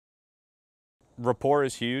Rapport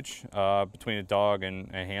is huge between a dog and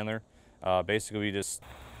a handler. Basically,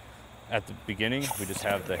 at the beginning, we just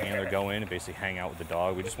have the handler go in and basically hang out with the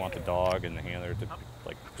dog. We just want the dog and the handler to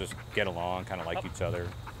like just get along, kind of like each other.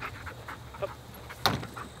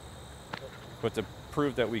 But to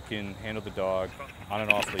prove that we can handle the dog on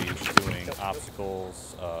and off leash, doing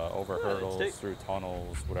obstacles, over hurdles, through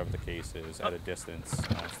tunnels, whatever the case is, at a distance,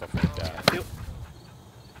 stuff like that.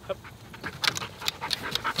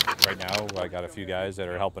 Right now, I got a few guys that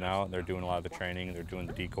are helping out. They're doing a lot of the training. They're doing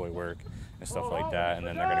the decoy work and stuff like that. And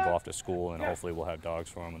then they're going to go off to school, and hopefully we'll have dogs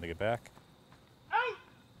for them when they get back.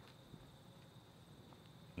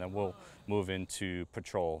 And then we'll move into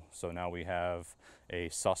patrol. So now we have a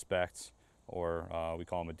suspect, or we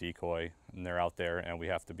call them a decoy, and they're out there, and we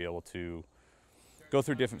have to be able to go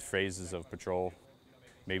through different phases of patrol.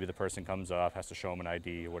 Maybe the person comes up, has to show them an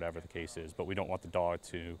ID, or whatever the case is, but we don't want the dog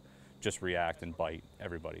to just react and bite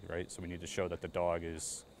everybody, right? So we need to show that the dog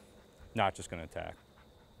is not just going to attack.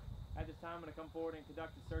 At this time, I'm going to come forward and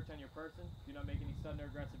conduct a search on your person. Do not make any sudden or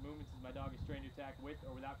aggressive movements as my dog is trained to attack with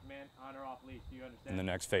or without command, on or off leash. Do you understand? And the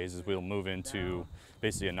next phase is we'll move into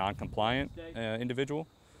basically a non-compliant individual.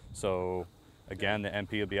 So again, the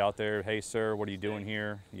MP will be out there, hey sir, what are you doing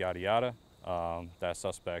here, yada yada. That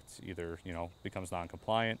suspect either becomes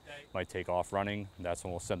non-compliant, might take off running, and that's when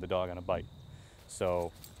we'll send the dog on a bite.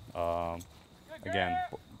 So again,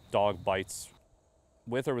 dog bites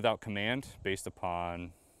with or without command based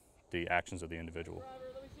upon the actions of the individual.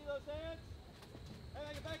 Let me see those hands.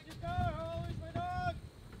 Hey, get back to your car. Oh, where's my dog?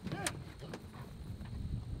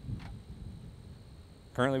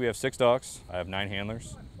 Currently we have 6 dogs. I have 9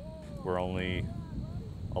 handlers. We're only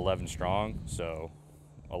 11 strong, so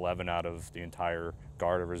 11 out of the entire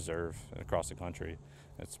Guard or Reserve across the country.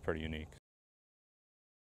 It's pretty unique.